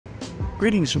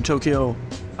Greetings from Tokyo,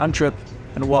 I'm Trip,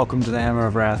 and welcome to the Hammer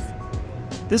of Wrath.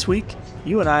 This week,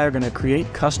 you and I are going to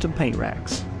create custom paint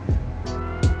racks.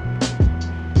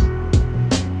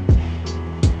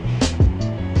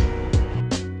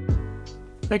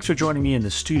 Thanks for joining me in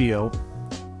the studio.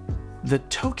 The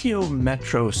Tokyo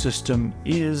metro system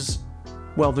is,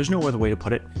 well, there's no other way to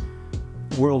put it,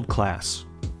 world-class.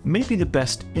 Maybe the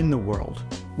best in the world.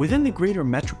 Within the greater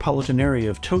metropolitan area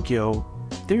of Tokyo,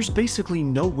 there's basically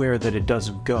nowhere that it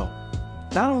doesn't go.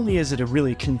 Not only is it a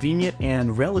really convenient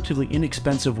and relatively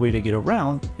inexpensive way to get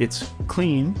around, it's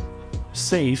clean,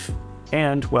 safe,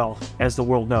 and, well, as the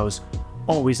world knows,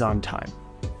 always on time.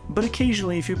 But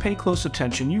occasionally, if you pay close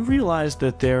attention, you realize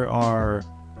that there are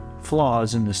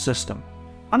flaws in the system.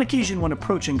 On occasion, when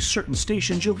approaching certain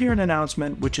stations, you'll hear an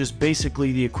announcement which is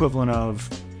basically the equivalent of,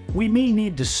 "We may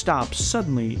need to stop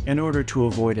suddenly in order to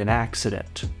avoid an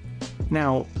accident."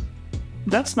 Now,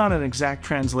 that's not an exact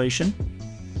translation,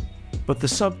 but the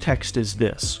subtext is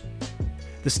this.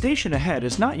 The station ahead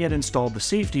has not yet installed the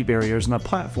safety barriers on the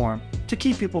platform to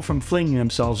keep people from flinging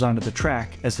themselves onto the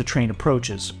track as the train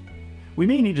approaches. We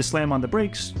may need to slam on the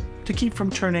brakes to keep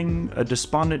from turning a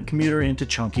despondent commuter into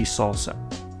chunky salsa.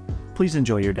 Please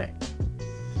enjoy your day.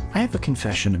 I have a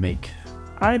confession to make.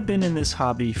 I've been in this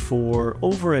hobby for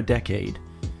over a decade,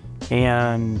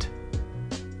 and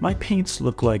my paints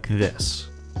look like this.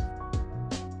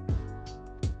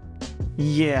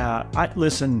 Yeah,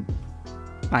 listen,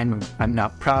 I'm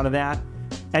not proud of that.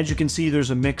 As you can see,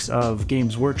 there's a mix of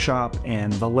Games Workshop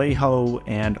and Vallejo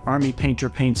and Army Painter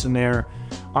paints in there.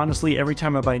 Honestly, every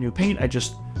time I buy new paint, I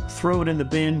just throw it in the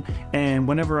bin, and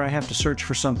whenever I have to search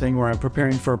for something or I'm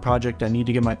preparing for a project I need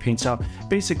to get my paints out,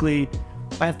 basically,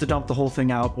 I have to dump the whole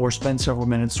thing out or spend several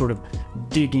minutes sort of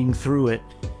digging through it,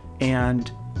 and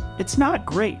it's not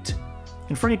great.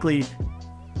 And frankly,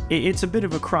 it's a bit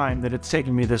of a crime that it's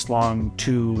taken me this long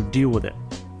to deal with it.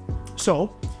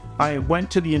 So, I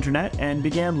went to the internet and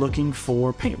began looking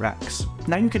for paint racks.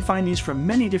 Now you can find these from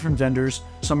many different vendors.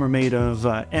 Some are made of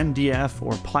MDF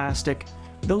or plastic.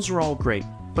 Those are all great.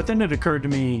 But then it occurred to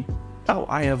me, oh,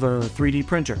 I have a 3D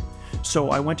printer. So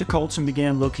I went to Cults and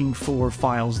began looking for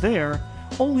files there,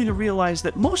 only to realize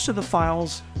that most of the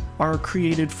files are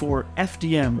created for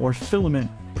FDM or filament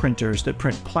printers that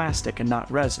print plastic and not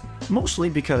resin.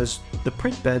 Mostly because the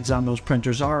print beds on those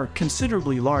printers are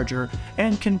considerably larger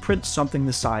and can print something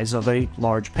the size of a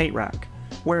large paint rack.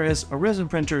 Whereas a resin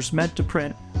printer is meant to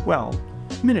print, well,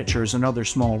 miniatures and other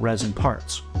small resin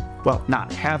parts. Well,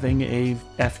 not having a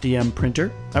FDM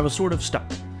printer, I was sort of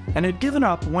stuck. And had given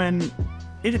up when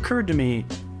it occurred to me,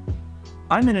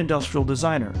 I'm an industrial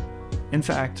designer. In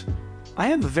fact, I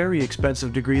have a very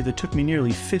expensive degree that took me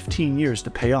nearly 15 years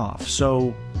to pay off,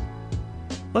 so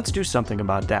let's do something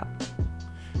about that.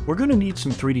 We're going to need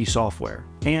some 3D software,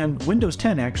 and Windows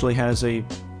 10 actually has a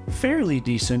fairly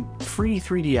decent free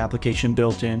 3D application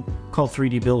built in called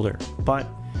 3D Builder, but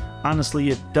honestly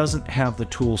it doesn't have the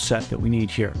tool set that we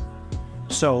need here.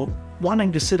 So,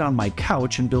 wanting to sit on my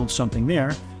couch and build something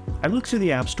there, I looked through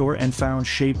the App Store and found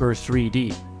Shaper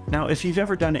 3D. Now, if you've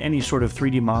ever done any sort of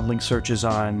 3D modeling searches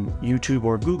on YouTube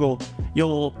or Google,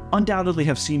 you'll undoubtedly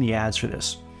have seen the ads for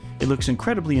this. It looks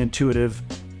incredibly intuitive,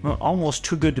 almost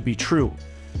too good to be true.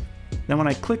 Now, when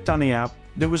I clicked on the app,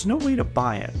 there was no way to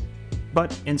buy it.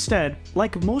 But instead,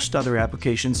 like most other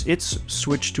applications, it's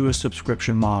switched to a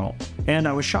subscription model. And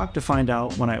I was shocked to find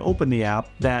out when I opened the app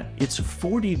that it's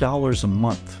 $40 a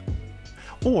month.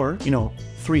 Or,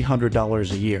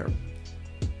 $300 a year.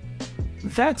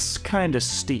 That's kinda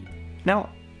steep. Now,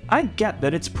 I get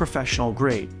that it's professional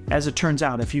grade. As it turns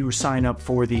out, if you sign up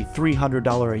for the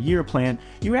 $300 a year plan,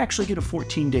 you actually get a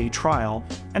 14-day trial,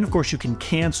 and of course you can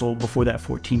cancel before that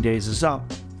 14 days is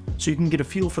up, so you can get a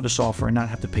feel for the software and not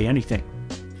have to pay anything.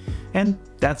 And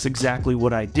that's exactly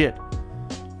what I did.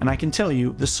 And I can tell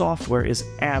you, the software is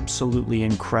absolutely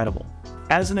incredible.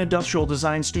 As an industrial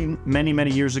design student many,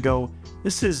 many years ago,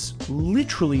 this is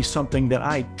literally something that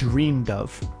I dreamed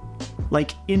of.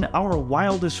 Like, in our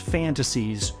wildest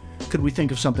fantasies, could we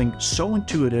think of something so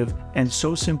intuitive and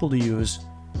so simple to use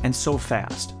and so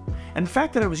fast? And the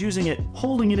fact that I was using it,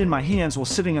 holding it in my hands while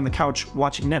sitting on the couch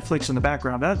watching Netflix in the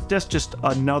background, that's just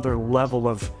another level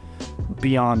of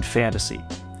beyond fantasy.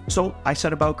 So I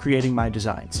set about creating my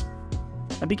designs.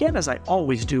 I began as I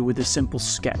always do with a simple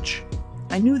sketch.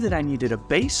 I knew that I needed a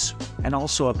base and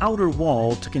also an outer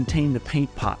wall to contain the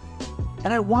paint pot,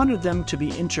 and I wanted them to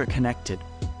be interconnected.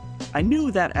 I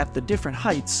knew that at the different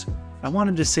heights, I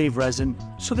wanted to save resin,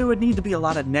 so there would need to be a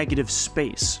lot of negative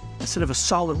space. Instead of a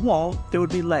solid wall, there would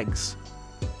be legs.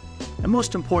 And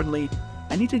most importantly,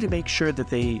 I needed to make sure that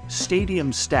they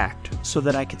stadium stacked so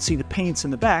that I could see the paints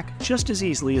in the back just as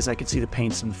easily as I could see the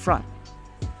paints in the front.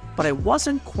 But I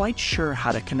wasn't quite sure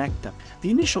how to connect them.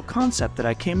 The initial concept that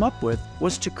I came up with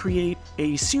was to create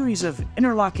a series of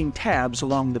interlocking tabs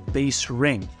along the base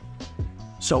ring.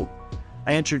 So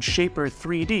I entered Shaper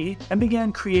 3D and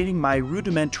began creating my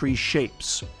rudimentary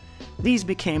shapes. These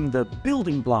became the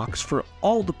building blocks for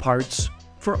all the parts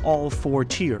for all 4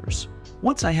 tiers.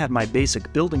 Once I had my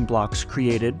basic building blocks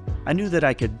created, I knew that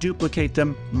I could duplicate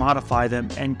them, modify them,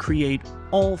 and create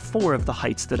all 4 of the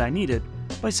heights that I needed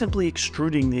by simply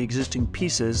extruding the existing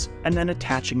pieces and then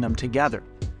attaching them together.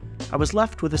 I was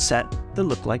left with a set that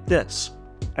looked like this.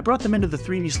 I brought them into the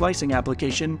 3D slicing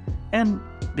application, and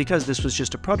because this was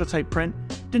just a prototype print,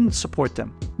 didn't support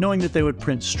them, knowing that they would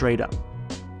print straight up.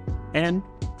 And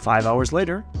 5 hours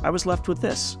later, I was left with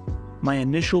this, my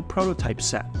initial prototype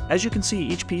set. As you can see,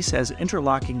 each piece has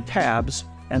interlocking tabs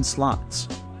and slots.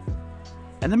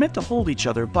 And they're meant to hold each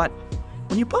other, but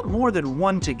when you put more than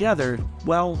one together,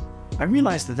 well, I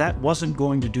realized that that wasn't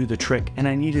going to do the trick, and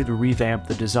I needed to revamp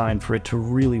the design for it to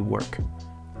really work.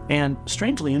 And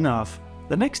strangely enough,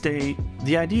 the next day,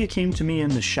 the idea came to me in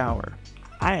the shower.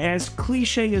 As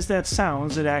cliche as that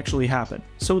sounds, it actually happened.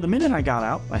 So the minute I got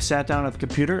out, I sat down at the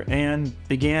computer and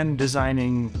began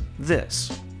designing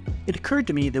this. It occurred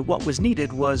to me that what was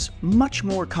needed was much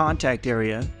more contact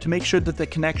area to make sure that the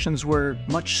connections were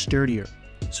much sturdier.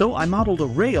 So I modeled a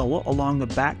rail along the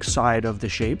back side of the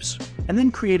shapes, and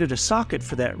then created a socket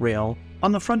for that rail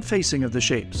on the front facing of the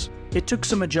shapes. It took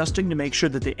some adjusting to make sure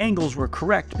that the angles were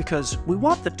correct because we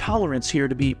want the tolerance here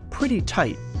to be pretty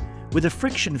tight. With a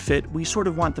friction fit, we sort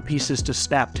of want the pieces to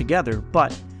snap together,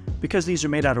 but because these are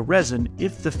made out of resin,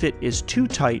 if the fit is too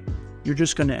tight, you're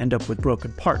just going to end up with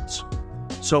broken parts.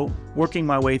 So, working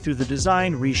my way through the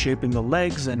design, reshaping the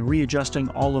legs, and readjusting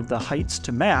all of the heights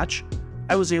to match,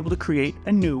 I was able to create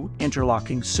a new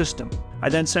interlocking system. I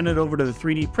then sent it over to the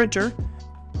 3D printer.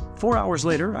 4 hours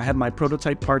later, I had my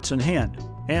prototype parts in hand,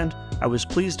 and I was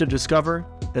pleased to discover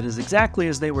that exactly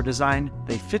as they were designed,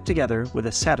 they fit together with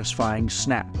a satisfying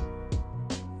snap.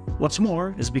 What's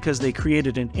more is because they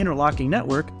created an interlocking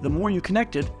network, the more you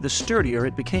connected, the sturdier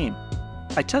it became.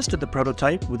 I tested the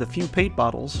prototype with a few paint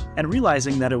bottles, and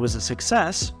realizing that it was a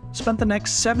success, spent the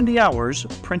next 70 hours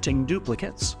printing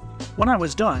duplicates. When I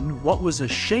was done, what was a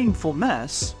shameful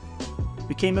mess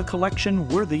became a collection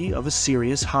worthy of a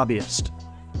serious hobbyist.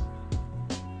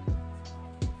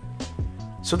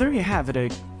 So there you have it, a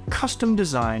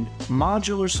custom-designed,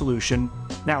 modular solution.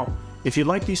 Now, if you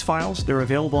like these files, they're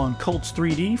available on Cults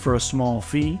 3D for a small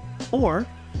fee, or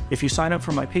if you sign up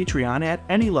for my Patreon at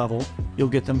any level, you'll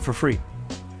get them for free.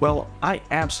 Well, I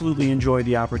absolutely enjoyed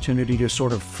the opportunity to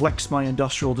sort of flex my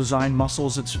industrial design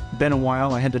muscles. It's been a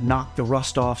while. I had to knock the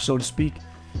rust off, so to speak.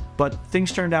 But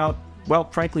things turned out, well,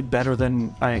 frankly, better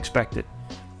than I expected.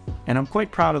 And I'm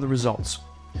quite proud of the results.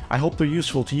 I hope they're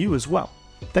useful to you as well.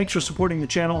 Thanks for supporting the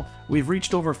channel. We've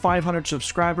reached over 500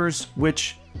 subscribers,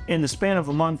 which in the span of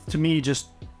a month, to me, just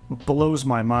blows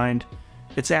my mind.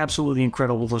 It's absolutely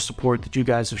incredible the support that you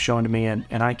guys have shown to me, and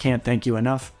I can't thank you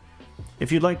enough.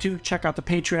 If you'd like to, check out the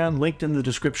Patreon, linked in the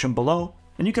description below,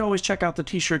 and you can always check out the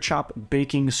t-shirt shop,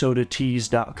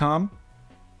 bakingsodatees.com,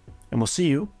 and we'll see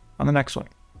you on the next one.